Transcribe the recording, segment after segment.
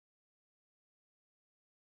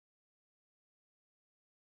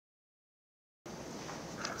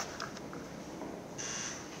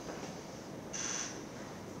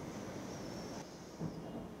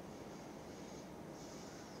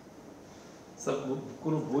Sir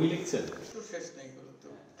কোনো বই লিখছেন? একটু শেষ নেই এগুলো তো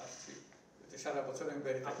আসছি সারা বছর আমি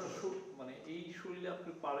বেরিয়ে থাকি মানে এই শরীরে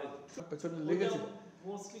আপনি পারেন পেছনে লেগেছে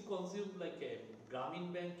মোস্টলি কনজিউম লাইক গ্রামীণ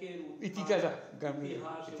ব্যাংকের ইতিহাস গ্রামীণ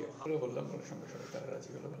বললাম বলার সঙ্গে সঙ্গে তারা রাজি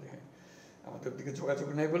হলো বলে হ্যাঁ আমাদের দিকে যোগাযোগ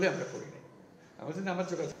নেই বলে আমরা করি নাই আমাদের আমার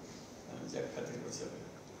যোগাযোগ আমি যা খাতির করছি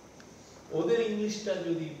ওদের ইংলিশটা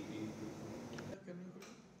যদি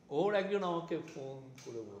ওর একজন আমাকে ফোন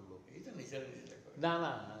করে বললো এটা নিজের না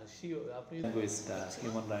না আপনি ল্যাঙ্গুয়েজটা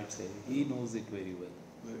human rights he knows it very well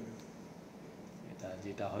এটা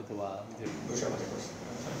যেটা হয়তো বা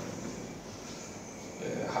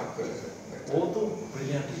ও তো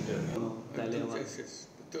ব্রিলিয়ান্ট ইন্টারভিউ তাহলে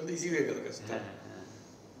তো ইজি হয়ে গেল কাজটা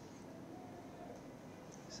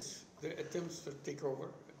The attempts to take over,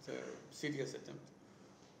 the serious attempt,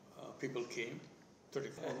 people came.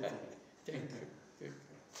 Thank you.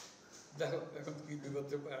 দেখো এখন কি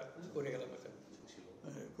বিপদে পড়ে গেলাম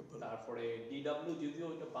তারপরে ডিডব্লিউ যদিও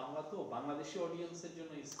এটা বাংলা তো বাংলাদেশি অডিয়েন্সের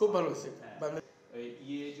জন্য খুব ভালো হয়েছে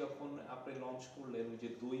ইয়ে যখন আপনি লঞ্চ করলেন ওই যে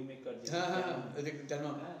দই মেকার জানো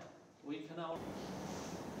ওইখানে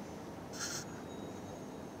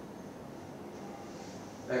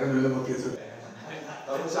এখন হলো মুখে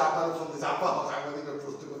অবশ্য আপনারা শুনতে চাপা সাংবাদিকরা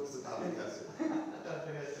প্রশ্ন করতেছে তাহলে আছে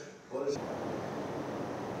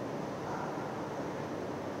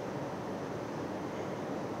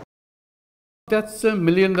That's a $1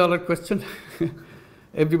 million question.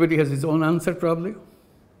 Everybody has his own answer probably.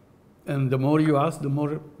 And the more you ask, the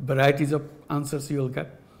more varieties of answers you'll get.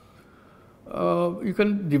 You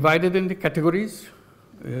can divide it into categories,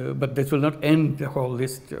 but this will not end the whole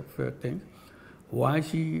list of things. Why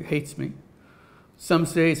she hates me? Some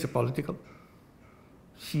say it's political.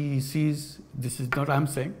 She sees, this is not I'm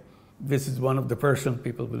saying, this is one of the Persian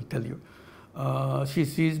people will tell you. She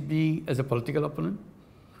sees me as a political opponent.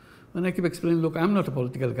 And I keep explaining, look, I'm not a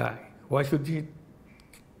political guy. Why should she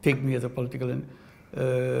take me as a political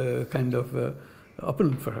kind of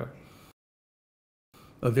opponent for her?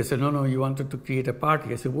 They said, no, you wanted to create a party.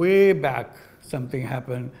 I said, way back, something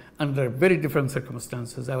happened under very different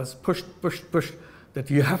circumstances. I was pushed that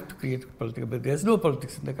you have to create political, but there's no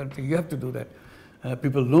politics in the country. You have to do that.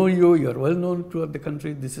 People know you. You're well known throughout the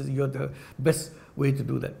country. You're the best way to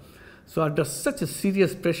do that. So under such a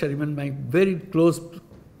serious pressure, even my very close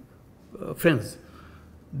friends,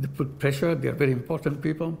 they put pressure. They are very important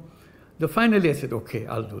people. Finally, I said, okay,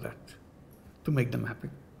 I'll do that to make them happy.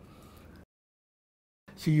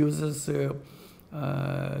 She uses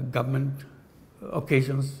government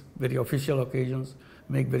occasions, very official occasions,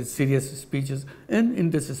 make very serious speeches. And in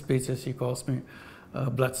these speeches, she calls me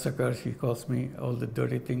bloodsucker. She calls me all the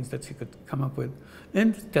dirty things that she could come up with, and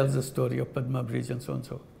tells the story of Padma Bridge and so and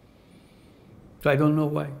so. So I don't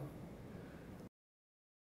know why.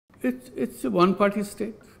 It's a one-party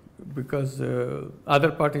state because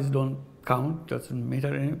other parties don't count, doesn't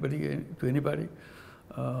matter to anybody.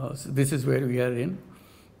 So this is where we are in.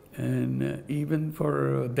 And even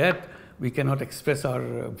for that, we cannot express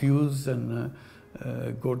our views and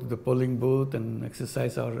go to the polling booth and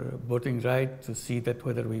exercise our voting right to see that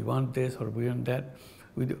whether we want this or we want that.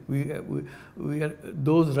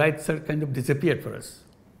 Those rights are kind of disappeared for us.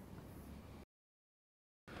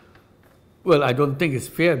 Well, I don't think it's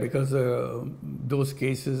fair because those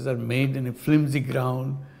cases are made in a flimsy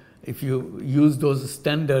ground. If you use those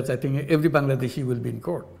standards, I think every Bangladeshi will be in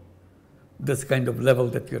court. This kind of level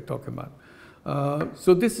that you're talking about.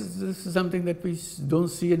 So this is something that we don't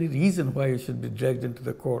see any reason why it should be dragged into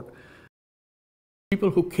the court. People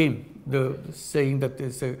who came, saying that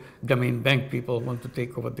there's a Grameen Bank, people want to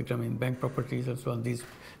take over the Grameen Bank properties and so on.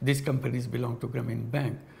 These companies belong to Grameen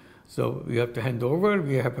Bank. So we have to hand over.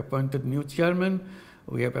 We have appointed new chairman.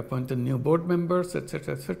 We have appointed new board members,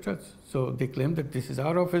 etc., etc. So they claim that this is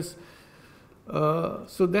our office.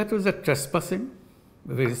 So that was a trespassing,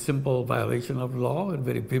 a very simple violation of law, a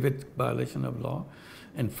very vivid violation of law,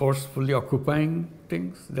 and forcefully occupying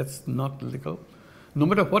things. That's not legal. No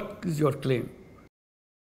matter what is your claim,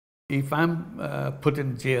 if I'm put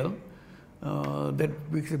in jail, that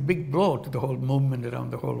makes a big blow to the whole movement around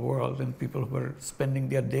the whole world, and people who are spending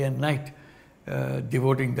their day and night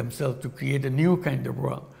devoting themselves to create a new kind of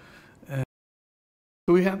world.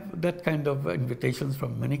 So we have that kind of invitations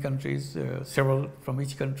from many countries, several from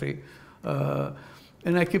each country.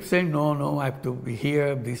 And I keep saying, no, I have to be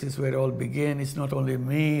here. This is where it all began. It's not only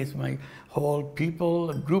me, it's my whole people,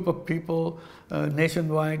 a group of people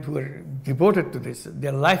nationwide who are devoted to this.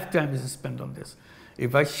 Their lifetime is spent on this.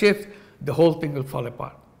 If I shift, the whole thing will fall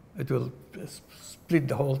apart. It will split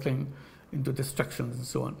the whole thing into destructions and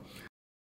so on.